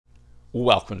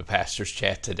Welcome to Pastor's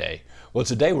Chat today. Well,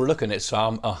 today we're looking at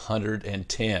Psalm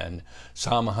 110.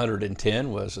 Psalm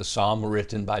 110 was a psalm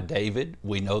written by David.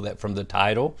 We know that from the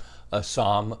title, a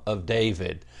Psalm of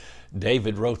David.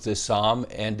 David wrote this psalm,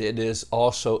 and it is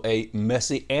also a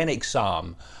messianic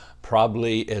psalm.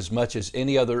 Probably as much as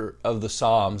any other of the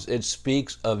psalms, it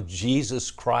speaks of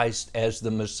Jesus Christ as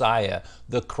the Messiah,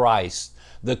 the Christ,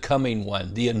 the coming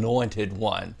one, the anointed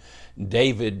one.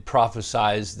 David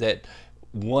prophesies that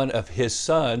one of his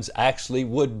sons actually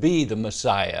would be the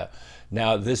Messiah.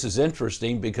 Now, this is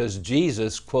interesting because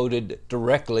Jesus quoted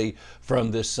directly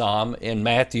from this psalm in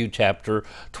Matthew chapter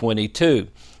 22.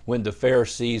 When the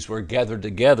Pharisees were gathered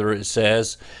together, it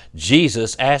says,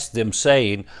 Jesus asked them,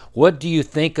 saying, "What do you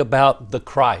think about the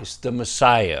Christ, the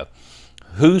Messiah?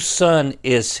 Whose son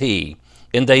is he?"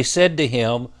 And they said to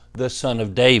him, "The son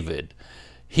of David."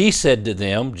 He said to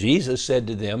them, Jesus said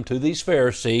to them, to these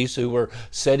Pharisees who were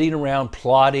sitting around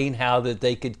plotting how that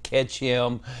they could catch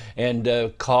him and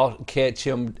catch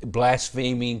him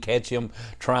blaspheming, catch him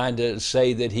trying to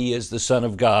say that he is the Son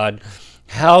of God.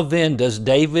 How then does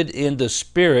David in the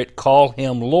Spirit call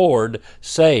him Lord,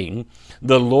 saying,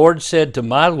 "The Lord said to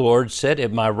my Lord, sit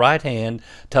at my right hand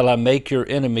till I make your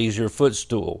enemies your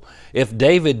footstool"? If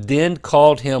David then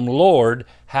called him Lord,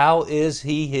 how is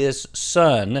he his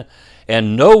son?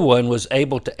 And no one was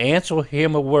able to answer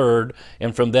him a word,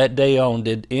 and from that day on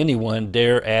did anyone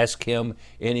dare ask him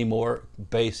any more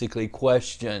basically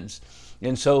questions.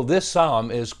 And so this psalm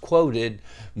is quoted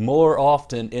more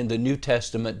often in the New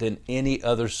Testament than any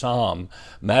other psalm.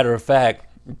 Matter of fact,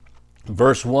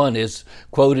 verse 1 is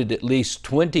quoted at least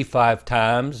 25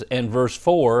 times, and verse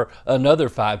 4 another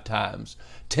 5 times.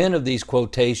 10 of these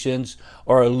quotations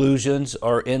or allusions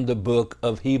are in the book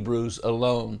of Hebrews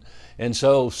alone. And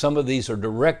so some of these are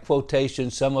direct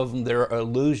quotations, some of them there are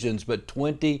allusions, but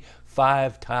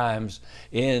 25 times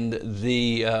in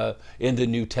the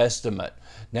New Testament.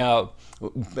 Now,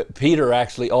 Peter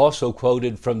actually also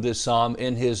quoted from this psalm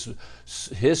in his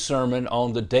sermon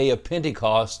on the day of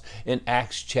Pentecost in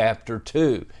Acts chapter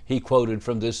 2. He quoted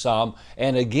from this psalm,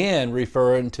 and again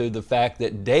referring to the fact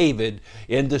that David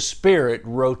in the Spirit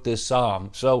wrote this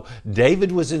psalm. So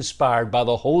David was inspired by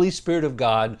the Holy Spirit of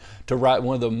God to write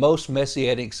one of the most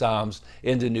messianic psalms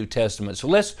in the New Testament. So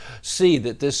let's see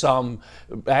that this psalm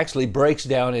actually breaks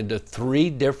down into 3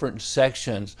 different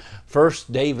sections.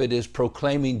 First, David is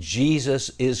proclaiming Jesus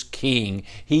is King.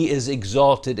 He is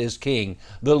exalted as King.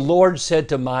 The Lord said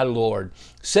to my Lord,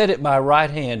 "Sit at my right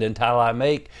hand until I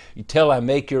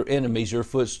make your enemies your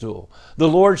footstool. The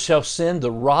Lord shall send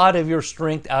the rod of your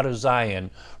strength out of Zion.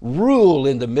 Rule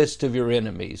in the midst of your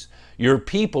enemies. Your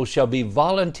people shall be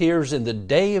volunteers in the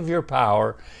day of your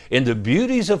power. In the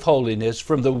beauties of holiness,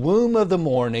 from the womb of the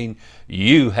morning,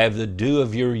 you have the dew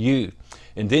of your youth."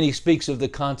 And then he speaks of the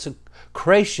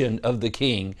consecration of the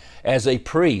king as a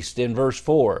priest in verse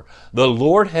 4. The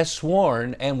Lord has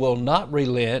sworn and will not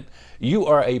relent. You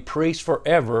are a priest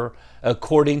forever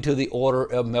according to the order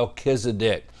of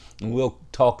Melchizedek. And we'll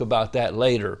talk about that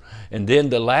later. And then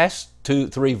the last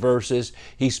 3 verses,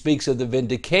 he speaks of the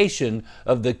vindication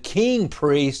of the king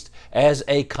priest as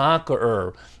a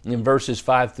conqueror. In verses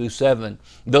 5 through 7,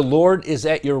 the Lord is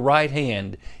at your right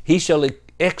hand. He shall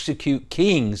execute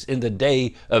kings in the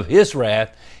day of his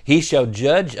wrath. He shall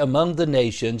judge among the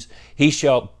nations. He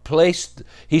shall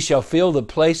fill the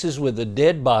places with the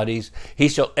dead bodies. He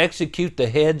shall execute the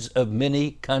heads of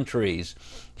many countries.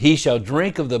 He shall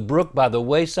drink of the brook by the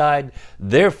wayside.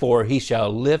 Therefore he shall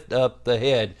lift up the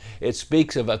head. It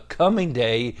speaks of a coming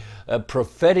day, a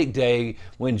prophetic day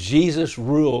when Jesus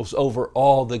rules over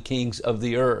all the kings of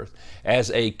the earth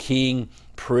as a king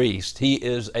priest. He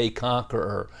is a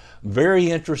conqueror. Very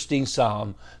interesting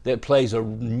psalm that plays a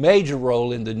major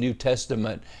role in the New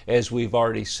Testament, as we've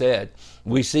already said.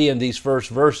 We see in these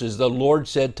first verses, the Lord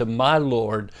said to my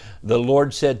Lord, the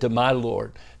Lord said to my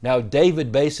Lord. Now,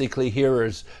 David basically here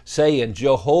is saying,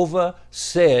 Jehovah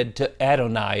said to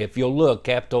Adonai. If you'll look,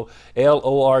 capital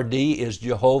L-O-R-D is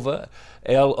Jehovah.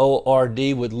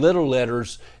 L-O-R-D with little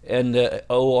letters, and the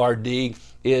O-R-D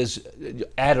is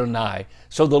Adonai.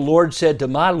 So the Lord said to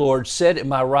my Lord, sit at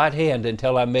my right hand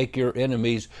until I make your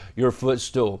enemies your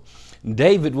footstool.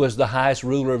 David was the highest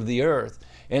ruler of the earth.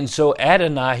 And so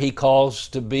Adonai he calls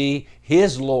to be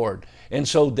his Lord. And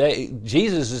so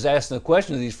Jesus is asking the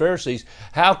question to these Pharisees,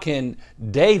 how can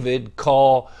David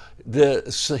call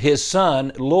his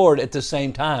son Lord at the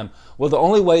same time? Well, the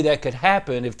only way that could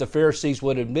happen, if the Pharisees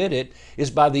would admit it, is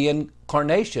by the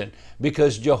incarnation,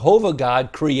 because Jehovah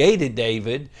God created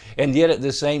David, and yet at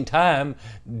the same time,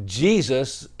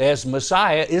 Jesus as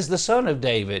Messiah is the son of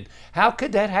David. How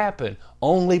could that happen?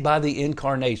 only by the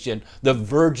incarnation, the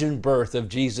virgin birth of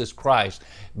Jesus Christ.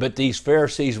 But these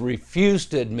Pharisees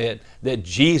refused to admit that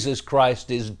Jesus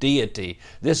Christ is deity.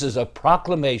 This is a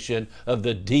proclamation of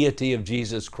the deity of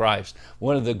Jesus Christ,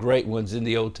 one of the great ones in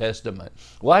the Old Testament.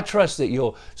 Well, I trust that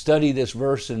you'll study this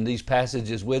verse and these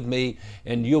passages with me,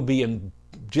 and you'll be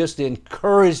just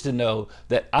encouraged to know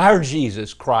that our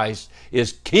Jesus Christ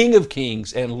is King of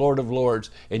Kings and Lord of Lords,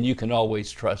 and you can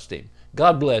always trust Him.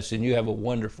 God bless, and you have a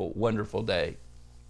wonderful, wonderful day.